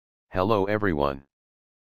Hello everyone.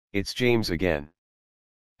 It's James again.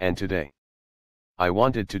 And today, I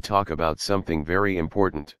wanted to talk about something very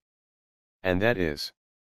important. And that is,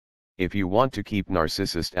 if you want to keep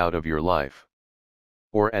narcissists out of your life,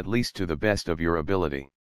 or at least to the best of your ability.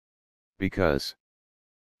 Because,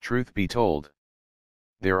 truth be told,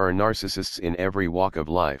 there are narcissists in every walk of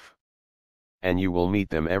life. And you will meet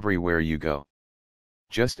them everywhere you go.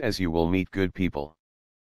 Just as you will meet good people.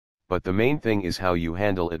 But the main thing is how you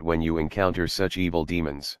handle it when you encounter such evil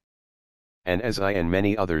demons. And as I and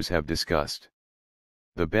many others have discussed,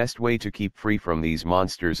 the best way to keep free from these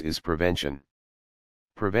monsters is prevention.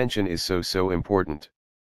 Prevention is so important.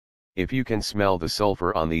 If you can smell the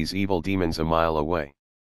sulfur on these evil demons a mile away,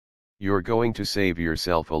 you're going to save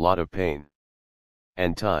yourself a lot of pain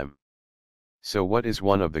and time. So what is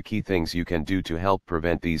one of the key things you can do to help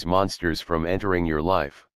prevent these monsters from entering your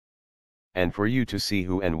life? And for you to see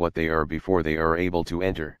who and what they are before they are able to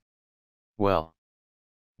enter? Well,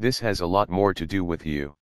 this has a lot more to do with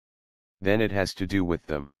you than it has to do with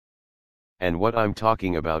them. And what I'm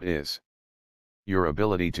talking about is your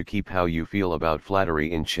ability to keep how you feel about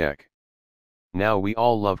flattery in check. Now we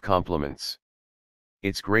all love compliments.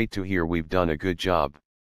 It's great to hear we've done a good job.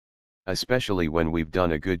 Especially when we've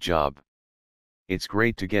done a good job. It's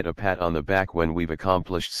great to get a pat on the back when we've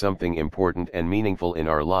accomplished something important and meaningful in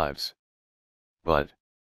our lives. But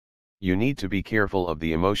you need to be careful of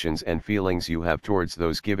the emotions and feelings you have towards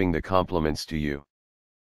those giving the compliments to you.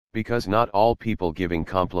 Because not all people giving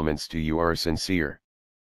compliments to you are sincere.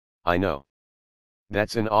 I know.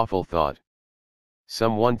 That's an awful thought.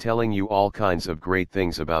 Someone telling you all kinds of great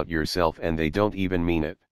things about yourself and they don't even mean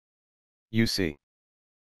it. You see,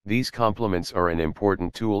 these compliments are an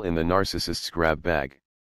important tool in the narcissist's grab bag.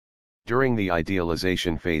 During the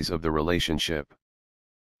idealization phase of the relationship.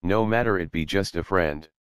 No matter it be just a friend,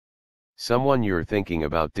 someone you're thinking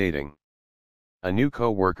about dating, a new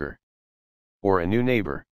co-worker, or a new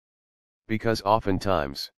neighbor. Because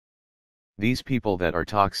oftentimes, these people that are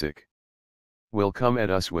toxic will come at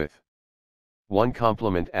us with one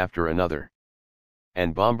compliment after another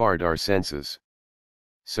and bombard our senses.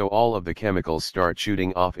 So all of the chemicals start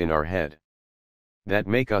shooting off in our head that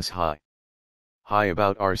make us high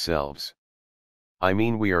about ourselves. I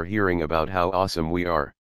mean, we are hearing about how awesome we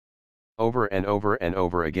are over and over and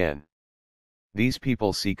over again. These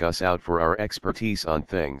people seek us out for our expertise on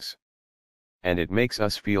things. And it makes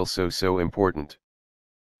us feel so important.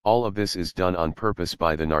 All of this is done on purpose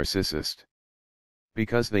by the narcissist.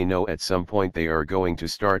 Because they know at some point they are going to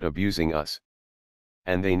start abusing us.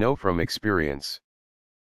 And they know from experience.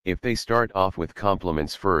 If they start off with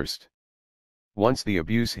compliments first, once the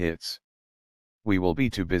abuse hits, we will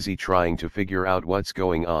be too busy trying to figure out what's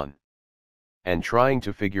going on. And trying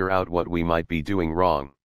to figure out what we might be doing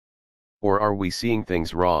wrong. Or are we seeing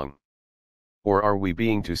things wrong? Or are we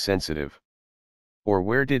being too sensitive? Or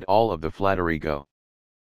where did all of the flattery go?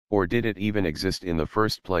 Or did it even exist in the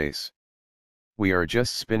first place? We are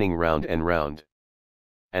just spinning round and round.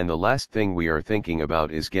 And the last thing we are thinking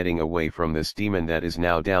about is getting away from this demon that is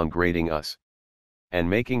now downgrading us. And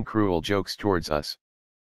making cruel jokes towards us.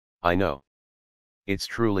 I know. It's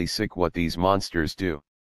truly sick what these monsters do.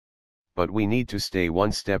 But we need to stay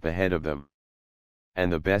one step ahead of them.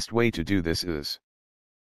 And the best way to do this is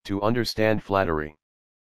to understand flattery.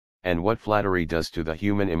 And what flattery does to the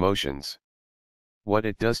human emotions. What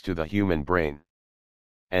it does to the human brain.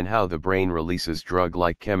 And how the brain releases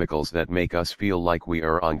drug-like chemicals that make us feel like we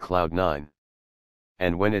are on cloud 9.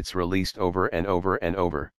 And when it's released over and over and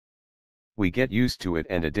over, we get used to it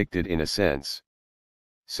and addicted in a sense.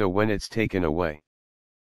 So when it's taken away,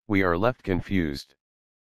 we are left confused.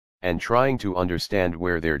 And trying to understand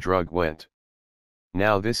where their drug went.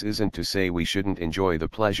 Now this isn't to say we shouldn't enjoy the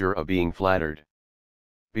pleasure of being flattered.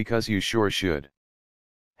 Because you sure should.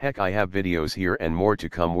 Heck, I have videos here and more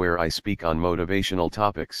to come where I speak on motivational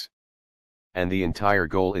topics. And the entire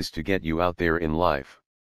goal is to get you out there in life.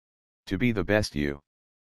 To be the best you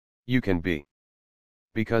can be.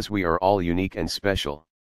 Because we are all unique and special.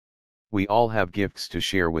 We all have gifts to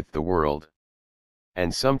share with the world.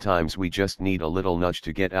 And sometimes we just need a little nudge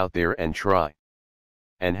to get out there and try.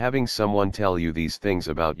 And having someone tell you these things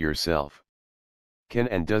about yourself can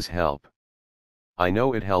and does help. I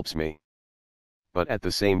know it helps me. But at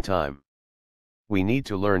the same time, we need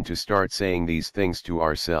to learn to start saying these things to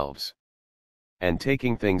ourselves. And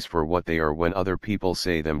taking things for what they are when other people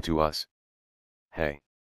say them to us. Hey.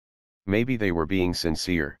 Maybe they were being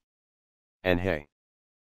sincere. And hey.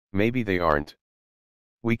 Maybe they aren't.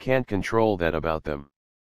 We can't control that about them.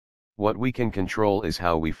 What we can control is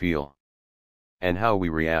how we feel. And how we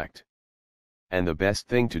react. And the best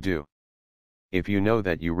thing to do If you know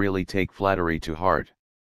that you really take flattery to heart,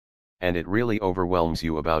 and it really overwhelms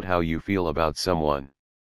you about how you feel about someone,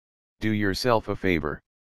 do yourself a favor,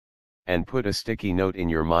 and put a sticky note in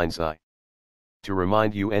your mind's eye, to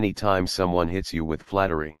remind you anytime someone hits you with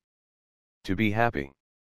flattery, to be happy,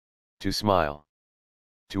 to smile,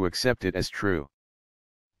 to accept it as true.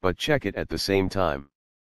 But check it at the same time.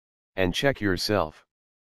 And check yourself.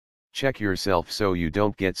 Check yourself so you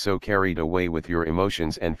don't get so carried away with your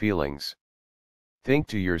emotions and feelings. Think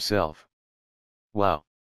to yourself, wow,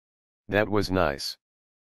 that was nice.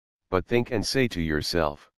 But think and say to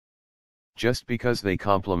yourself, just because they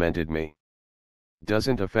complimented me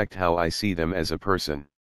doesn't affect how I see them as a person.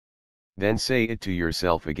 Then say it to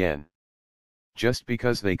yourself again. Just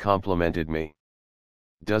because they complimented me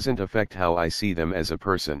doesn't affect how I see them as a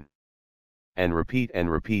person. And repeat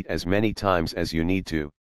as many times as you need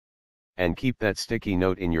to. And keep that sticky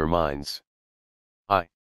note in your minds.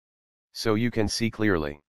 So you can see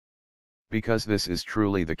clearly. Because this is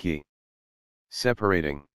truly the key.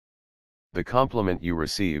 Separating the compliment you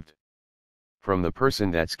received from the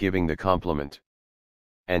person that's giving the compliment.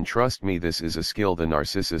 And trust me, this is a skill the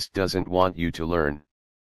narcissist doesn't want you to learn.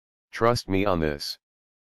 Trust me on this.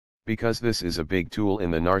 Because this is a big tool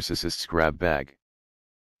in the narcissist's grab bag.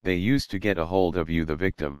 They use to get a hold of you, the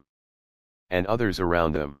victim, and others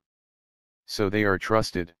around them. So they are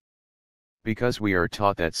trusted. Because we are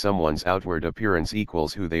taught that someone's outward appearance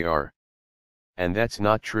equals who they are. And that's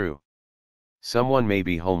not true. Someone may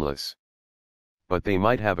be homeless, but they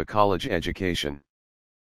might have a college education.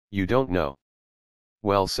 You don't know.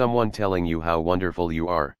 Well, someone telling you how wonderful you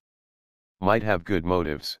are might have good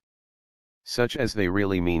motives, such as they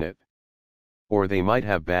really mean it. Or they might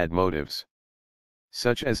have bad motives,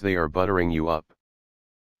 such as they are buttering you up,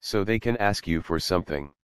 so they can ask you for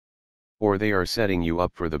something. Or they are setting you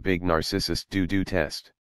up for the big narcissist do-do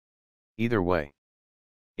test. Either way,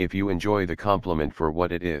 if you enjoy the compliment for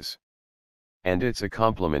what it is, and it's a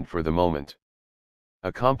compliment for the moment,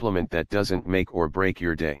 a compliment that doesn't make or break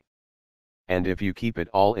your day, and if you keep it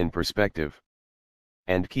all in perspective,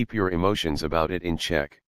 and keep your emotions about it in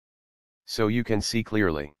check, so you can see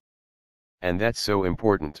clearly. And that's so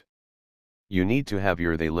important. You need to have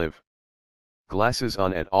your they live glasses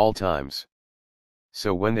on at all times.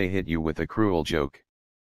 So when they hit you with a cruel joke,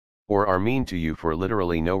 or are mean to you for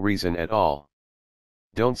literally no reason at all,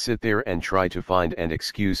 don't sit there and try to find an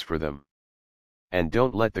excuse for them. And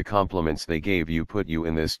don't let the compliments they gave you put you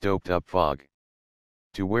in this doped up fog,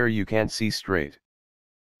 to where you can't see straight.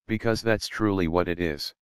 Because that's truly what it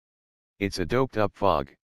is. It's a doped up fog.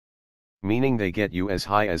 Meaning they get you as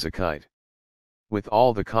high as a kite, with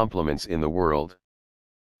all the compliments in the world.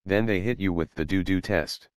 Then they hit you with the do-do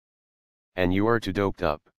test. And you are too doped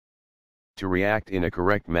up to react in a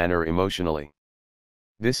correct manner emotionally.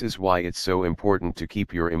 This is why it's so important to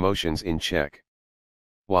keep your emotions in check,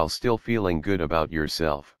 while still feeling good about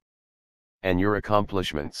yourself and your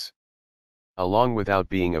accomplishments, along without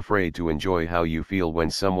being afraid to enjoy how you feel when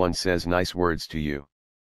someone says nice words to you.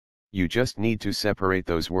 You just need to separate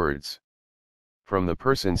those words from the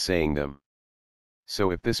person saying them.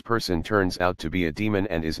 So if this person turns out to be a demon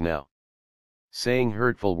and is now saying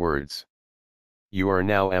hurtful words, you are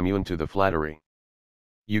now immune to the flattery.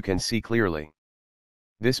 You can see clearly.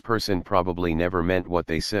 This person probably never meant what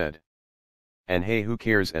they said. And hey, who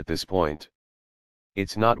cares at this point?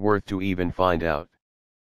 It's not worth to even find out.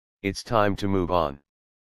 It's time to move on.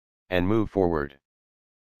 And move forward.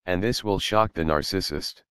 And this will shock the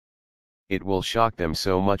narcissist. It will shock them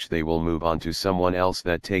so much they will move on to someone else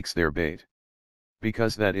that takes their bait.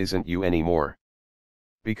 Because that isn't you anymore.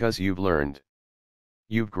 Because you've learned.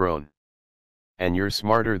 You've grown. And you're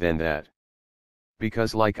smarter than that.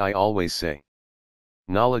 Because like I always say,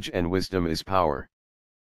 knowledge and wisdom is power.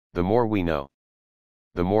 The more we know,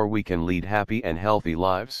 the more we can lead happy and healthy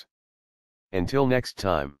lives. Until next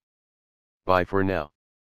time. Bye for now.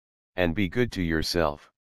 And be good to yourself.